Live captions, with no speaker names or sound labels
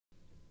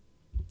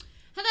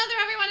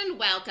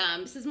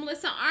welcome. This is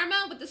Melissa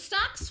Armo with the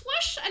Stock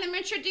Swoosh, and I'm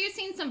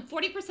introducing some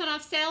 40%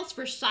 off sales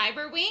for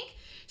Cyber Week.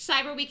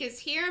 Cyber Week is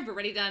here. I've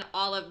already done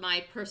all of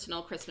my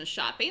personal Christmas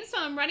shopping, so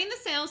I'm running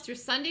the sales through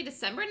Sunday,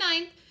 December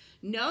 9th.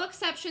 No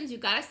exceptions.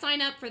 You've got to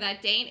sign up for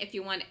that date if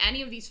you want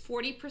any of these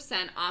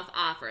 40% off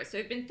offers. So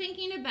I've been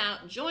thinking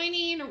about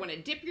joining or want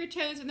to dip your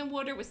toes in the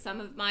water with some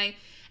of my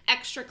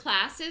extra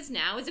classes.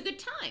 Now is a good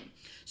time.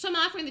 So I'm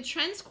offering the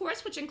Trends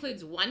course, which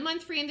includes 1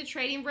 month free in the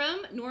trading room,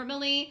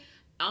 normally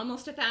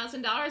almost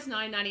 $1,000,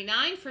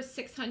 $999 for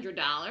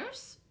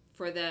 $600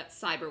 for the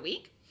Cyber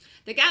Week.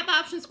 The Gap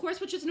Options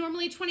course, which is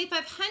normally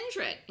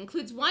 $2,500,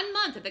 includes 1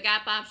 month of the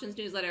Gap Options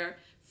newsletter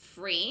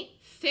free.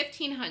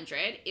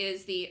 $1,500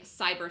 is the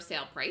cyber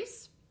sale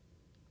price.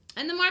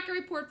 And the market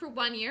report for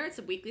 1 year, it's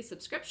a weekly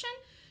subscription.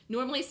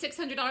 Normally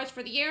 $600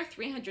 for the year,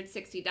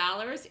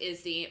 $360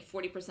 is the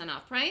 40%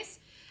 off price.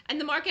 And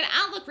the market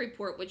outlook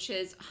report, which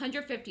is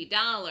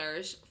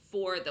 $150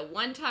 for the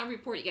one-time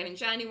report you get in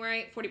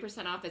January,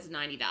 40% off is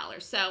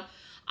 $90. So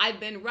I've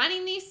been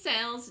running these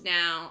sales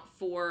now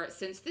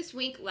since this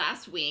week,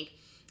 last week.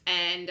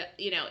 And,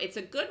 it's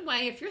a good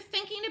way if you're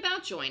thinking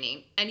about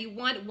joining and you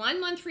want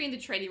 1 month free in the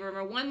trading room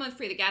or 1 month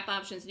free the Gap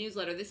Options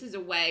newsletter. This is a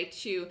way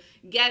to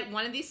get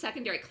one of these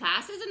secondary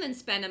classes and then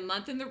spend a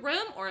month in the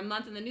room or a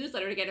month in the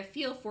newsletter to get a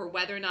feel for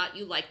whether or not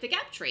you like the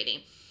Gap trading.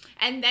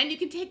 And then you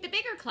can take the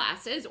bigger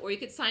classes, or you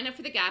could sign up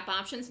for the Gap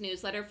Options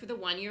newsletter for the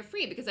 1 year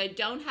free, because I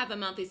don't have a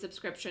monthly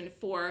subscription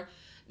for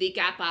the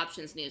Gap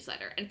Options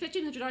newsletter. And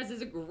 $1,500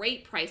 is a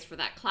great price for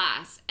that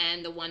class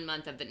and the 1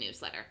 month of the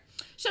newsletter.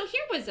 So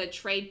here was a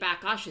trade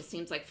back, gosh, it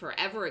seems like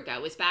forever ago.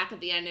 It was back at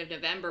the end of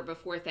November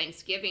before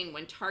Thanksgiving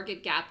when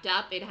Target gapped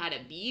up. It had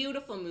a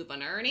beautiful move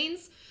on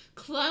earnings,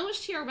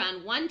 closed here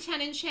around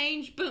 110 and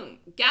change, boom,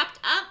 gapped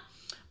up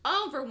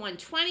over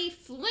 120,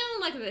 flew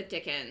like the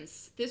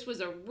dickens. This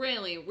was a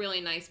really, really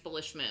nice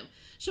bullish move.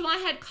 So I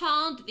had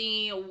called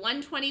the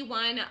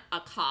 121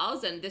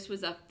 calls, and this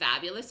was a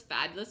fabulous,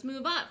 fabulous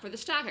move up for the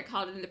stock. I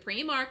called it in the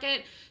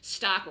pre-market.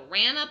 Stock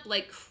ran up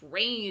like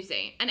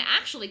crazy and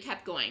actually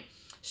kept going.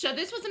 So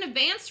this was an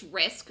advanced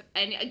risk,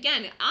 and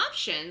again,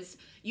 options,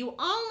 you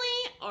only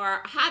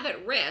have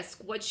at risk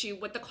what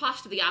the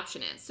cost of the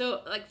option is.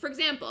 So, like, for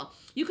example,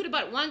 you could have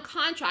bought one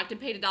contract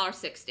and paid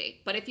 $1.60,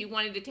 but if you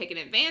wanted to take an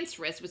advanced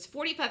risk, it was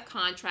 45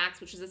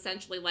 contracts, which is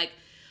essentially like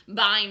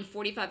buying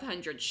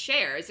 4,500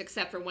 shares,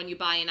 except for when you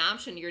buy an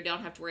option, you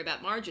don't have to worry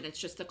about margin. It's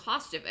just the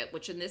cost of it,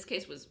 which in this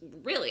case was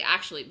really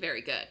actually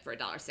very good for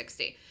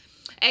 $1.60.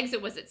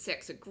 Exit was at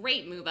 6, a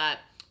great move up.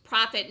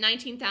 Profit,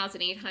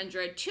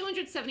 $19,800,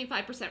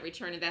 275%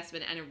 return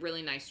investment, and a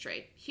really nice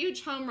trade.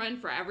 Huge home run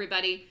for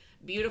everybody.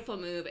 Beautiful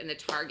move in the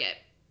target.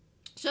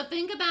 So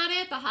think about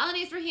it. The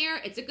holidays are here.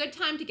 It's a good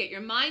time to get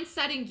your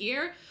mindset in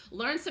gear,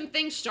 learn some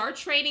things, start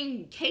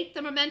trading, take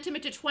the momentum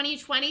into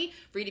 2020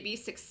 for you to be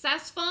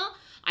successful.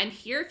 I'm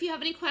here if you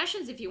have any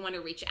questions, if you want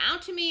to reach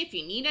out to me, if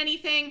you need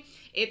anything.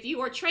 If you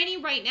are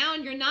trading right now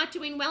and you're not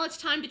doing well, it's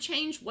time to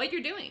change what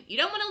you're doing. You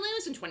don't want to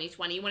lose in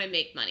 2020. You want to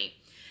make money.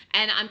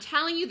 And I'm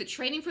telling you, the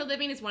trading for a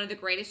living is one of the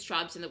greatest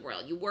jobs in the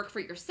world. You work for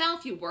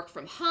yourself. You work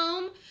from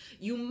home.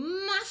 You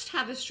must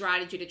have a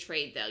strategy to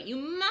trade, though. You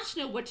must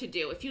know what to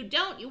do. If you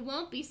don't, you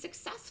won't be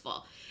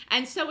successful.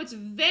 And so it's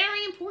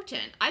very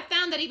important. I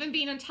found that even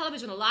being on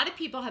television, a lot of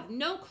people have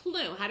no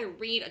clue how to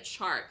read a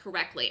chart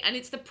correctly. And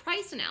it's the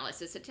price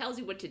analysis that tells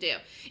you what to do.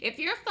 If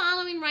you're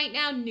following right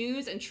now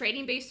news and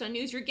trading based on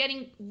news, you're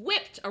getting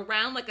whipped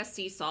around like a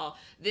seesaw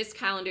this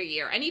calendar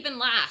year and even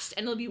last.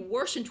 And it'll be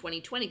worse in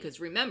 2020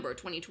 because remember,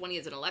 2020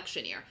 is an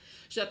election year.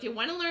 So if you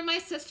want to learn my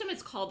system,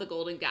 it's called the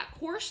Golden Gap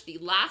course. The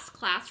last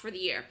class for the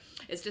year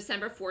is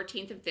December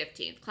 14th and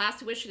 15th. Class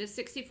tuition is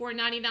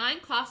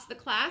 $64.99. Cost of the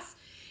class,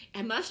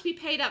 it must be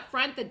paid up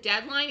front. The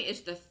deadline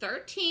is the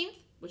 13th,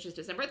 which is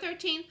December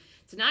 13th.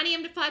 It's 9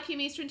 a.m. to 5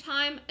 p.m. Eastern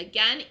Time.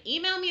 Again,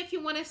 email me if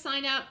you want to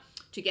sign up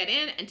to get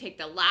in and take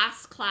the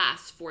last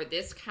class for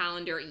this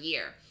calendar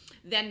year.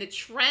 Then the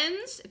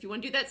Trends, if you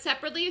want to do that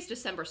separately, is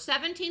December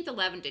 17th,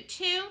 11 to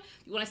 2. If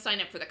you want to sign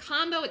up for the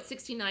combo, it's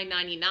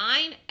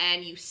 $69.99,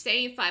 and you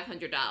save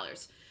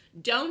 $500.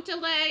 Don't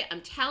delay. I'm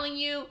telling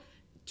you,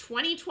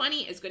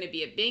 2020 is going to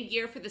be a big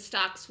year for the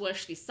Stock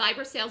Swoosh. These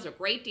cyber sales are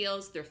great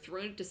deals. They're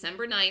through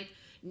December 9th.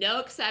 No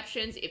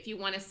exceptions. If you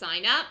want to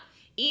sign up,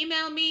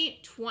 email me.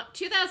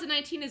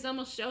 2019 is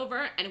almost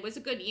over, and it was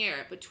a good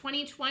year, but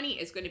 2020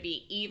 is going to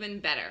be even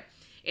better.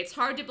 It's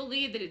hard to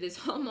believe that it is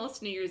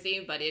almost New Year's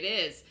Eve, but it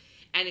is.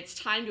 And it's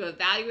time to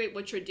evaluate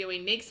what you're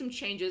doing, make some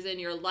changes in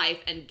your life,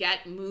 and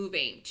get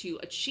moving to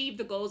achieve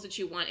the goals that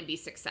you want and be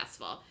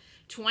successful.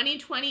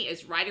 2020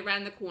 is right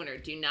around the corner.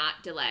 Do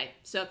not delay.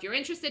 So if you're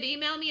interested,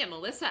 email me at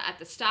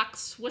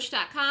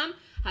melissa@thestockswoosh.com.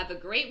 Have a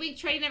great week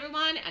trading,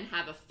 everyone, and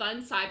have a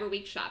fun Cyber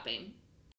Week shopping.